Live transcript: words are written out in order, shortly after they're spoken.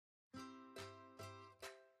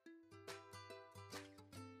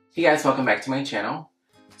Hey guys, welcome back to my channel.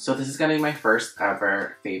 So this is going to be my first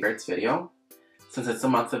ever favorites video. Since it's the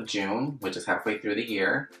month of June, which is halfway through the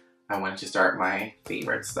year, I wanted to start my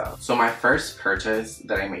favorite stuff. So my first purchase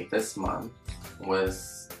that I made this month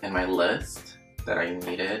was in my list that I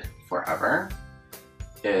needed forever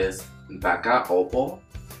is Becca Opal,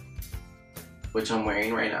 which I'm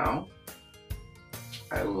wearing right now.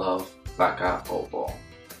 I love Becca Opal.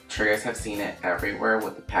 I'm sure you guys have seen it everywhere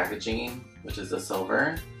with the packaging, which is the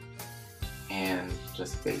silver and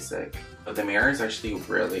just basic. But the mirror is actually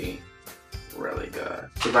really good.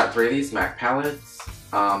 So we got 3 of these MAC palettes.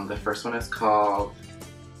 The first one is called,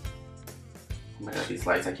 oh my god, these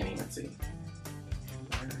lights I can't even see.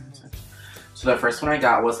 So the first one I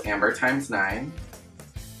got was Amber x9,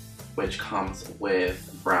 which comes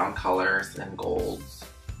with brown colors and golds.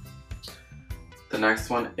 The next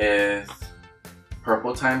one is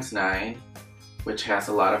Purple x9, which has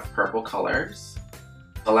a lot of purple colors.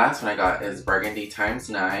 The last one I got is Burgundy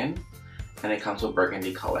x9, and it comes with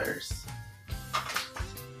burgundy colors.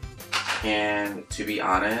 And to be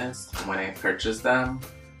honest, when I purchased them,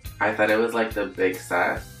 I thought it was like the big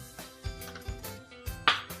set.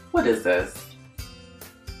 What is this?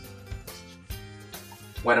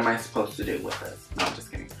 What am I supposed to do with this? No, I'm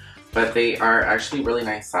just kidding. But they are actually really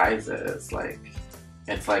nice sizes. Like,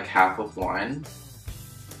 it's like half of one,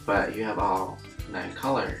 but you have all 9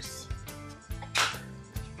 colors.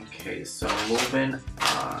 Okay, so moving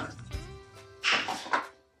on.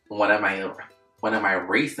 One of my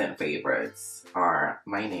recent favorites are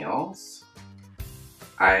my nails.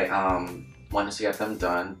 I wanted to get them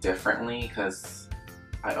done differently because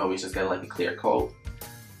I always just get like a clear coat.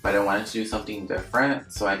 But I wanted to do something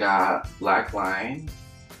different, so I got black line,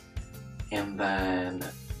 and then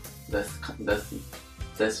this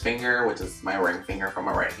finger, which is my ring finger from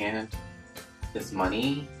my right hand, is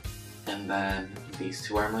money, and then these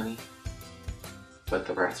two are money, but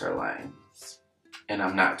the rest are lines. And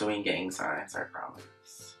I'm not doing gang signs, I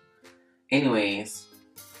promise. Anyways,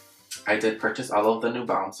 I did purchase all of the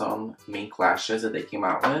Nubounsom mink lashes that they came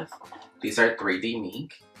out with. These are 3D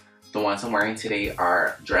mink. The ones I'm wearing today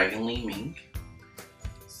are Dragonly mink.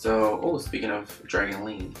 So, oh, speaking of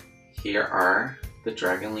Dragonly, here are the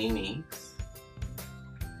Dragonly minks.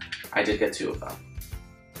 I did get 2 of them.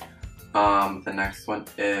 The next one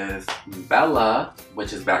is Bella,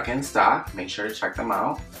 which is back in stock. Make sure to check them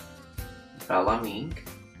out. Bella mink.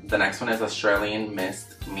 The next one is Australian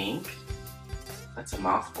Mist mink. That's a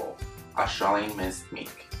mouthful. Australian Mist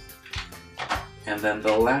mink. And then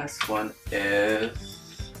the last one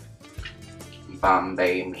is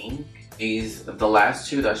Bombay mink. The last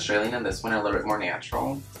two, the Australian and this one, are a little bit more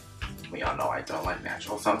natural. We all know I don't like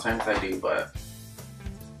natural. Sometimes I do, but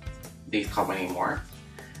these company more.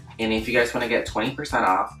 And if you guys want to get 20%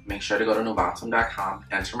 off, make sure to go to Nubounsom.com,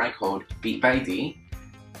 enter my code BEATBYD,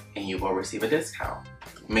 and you will receive a discount.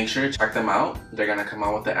 Make sure to check them out. They're going to come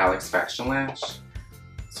out with the Alex Faction Lash.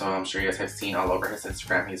 So I'm sure you guys have seen all over his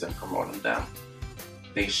Instagram, he's been promoting them.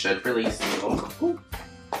 They should release soon.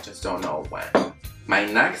 I just don't know when. My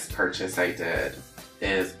next purchase I did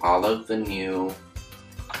is all of the new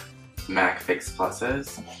MAC Fix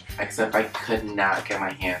Pluses, except I could not get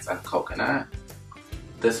my hands on coconut.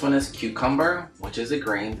 This one is cucumber, which is a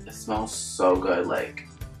green. It smells so good. Like,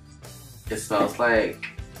 it smells like,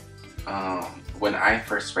 when I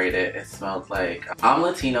first sprayed it, it smelled like, I'm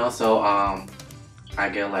Latino, so I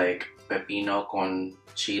get like pepino con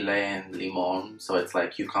chile and limon. So it's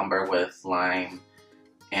like cucumber with lime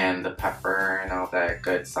and the pepper and all that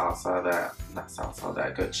good salsa,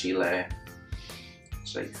 that good chile.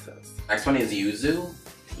 Jesus. Next one is yuzu.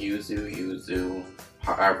 Yuzu,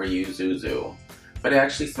 however you zuzu. But it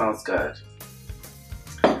actually smells good.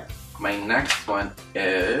 My next one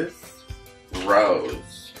is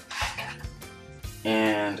rose.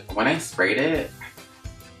 And when I sprayed it,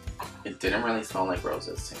 it didn't really smell like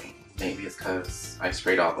roses to me. Maybe it's because I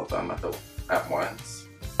sprayed all of them at once.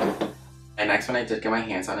 And next one I did get my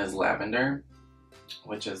hands on is lavender,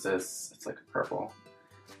 which is this, it's like a purple.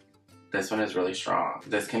 This one is really strong.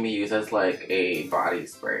 This can be used as like a body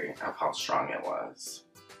spray of how strong it was.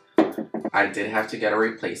 I did have to get a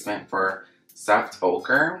replacement for Soft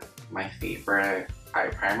Ochre, my favorite eye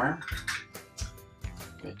primer,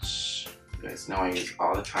 which you guys know I use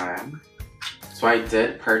all the time. So I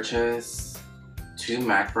did purchase 2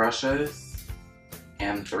 MAC brushes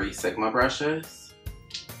and 3 Sigma brushes.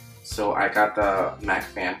 So I got the MAC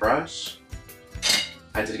fan brush.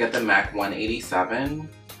 I did get the MAC 187.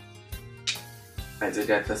 I did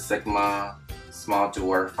get the Sigma Small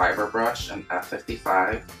Doer Fiber Brush in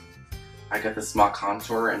F55. I got the Small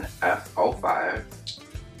Contour in F05.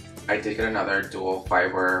 I did get another dual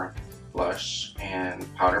fiber blush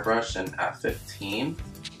and powder brush in F15.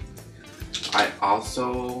 I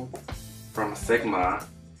also, from Sigma,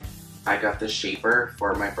 I got the shaper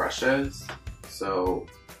for my brushes so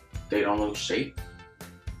they don't lose shape.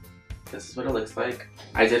 This is what it looks like.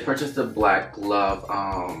 I did purchase the Black Glove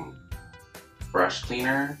brush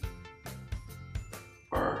cleaner,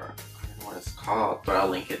 or I don't know what it's called, but I'll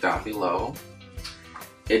link it down below.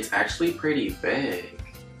 It's actually pretty big,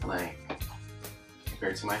 like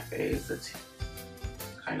compared to my face, it's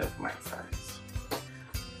kind of my size.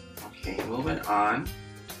 Okay, moving on.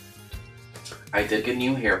 I did get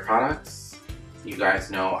new hair products. You guys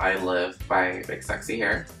know I live by Big Sexy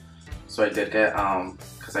Hair. So I did get,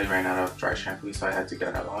 because I ran out of dry shampoo, so I had to get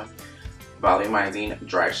another one. Volumizing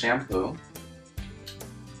dry shampoo.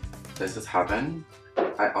 This is heaven.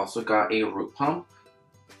 I also got a root pump.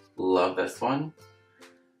 Love this one.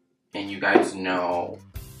 And you guys know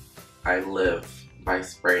I live by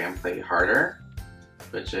Spray and Play Harder,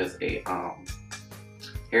 which is a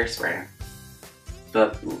hairspray.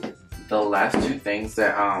 The last two things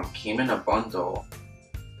that came in a bundle,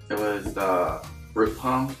 it was the root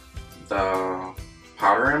pump, the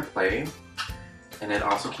powder and play, and it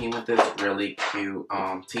also came with this really cute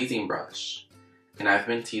teasing brush. And I've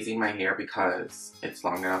been teasing my hair because it's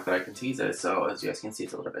long enough that I can tease it. So as you guys can see,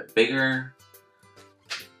 it's a little bit bigger.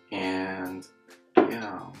 And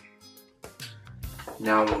yeah.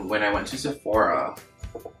 Now when I went to Sephora,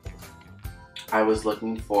 I was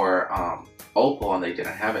looking for Opal and they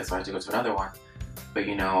didn't have it, so I had to go to another one. But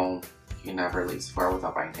you know, you never leave Sephora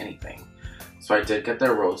without buying anything. So I did get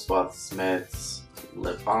the Rosebud Smith's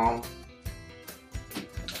lip balm.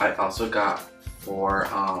 I also got 4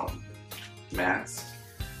 masks.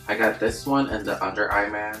 I got this one and the under eye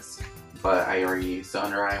mask, but I already used the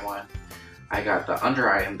under eye one. I got the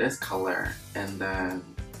under eye in this color and then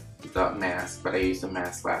the mask, but I used the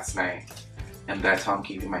mask last night, and that's how I'm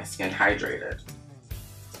keeping my skin hydrated.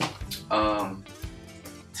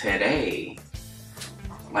 Today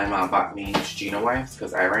my mom bought me Neutrogena wipes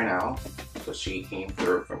because I ran out, so she came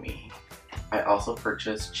through for me. I also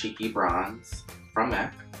purchased Cheeky Bronze from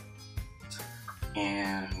M.O.P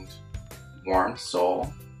and Warm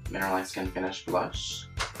Soul Mineralized Skin Finish Blush,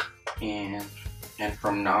 and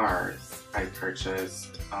from NARS I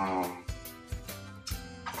purchased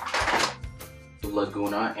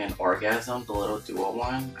Laguna and Orgasm, the little duo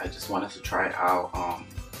one. I just wanted to try out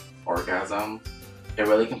Orgasm. It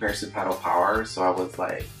really compares to Petal Power, so I was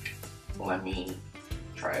like, let me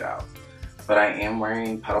try it out. But I am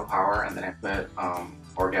wearing Petal Power and then I put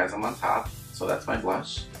Orgasm on top, so that's my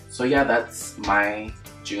blush. So yeah, that's my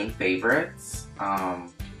June favorites.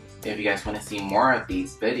 If you guys want to see more of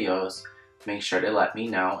these videos, make sure to let me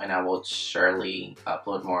know and I will surely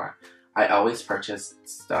upload more. I always purchase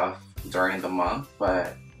stuff during the month,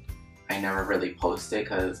 but I never really post it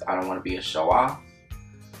because I don't want to be a show off.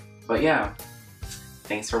 But yeah,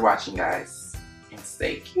 thanks for watching guys, and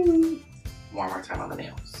stay cute. One more time on the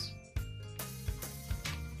nails.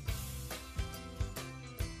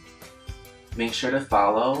 Make sure to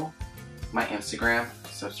follow my Instagram,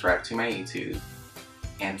 subscribe to my YouTube,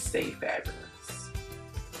 and stay fabulous.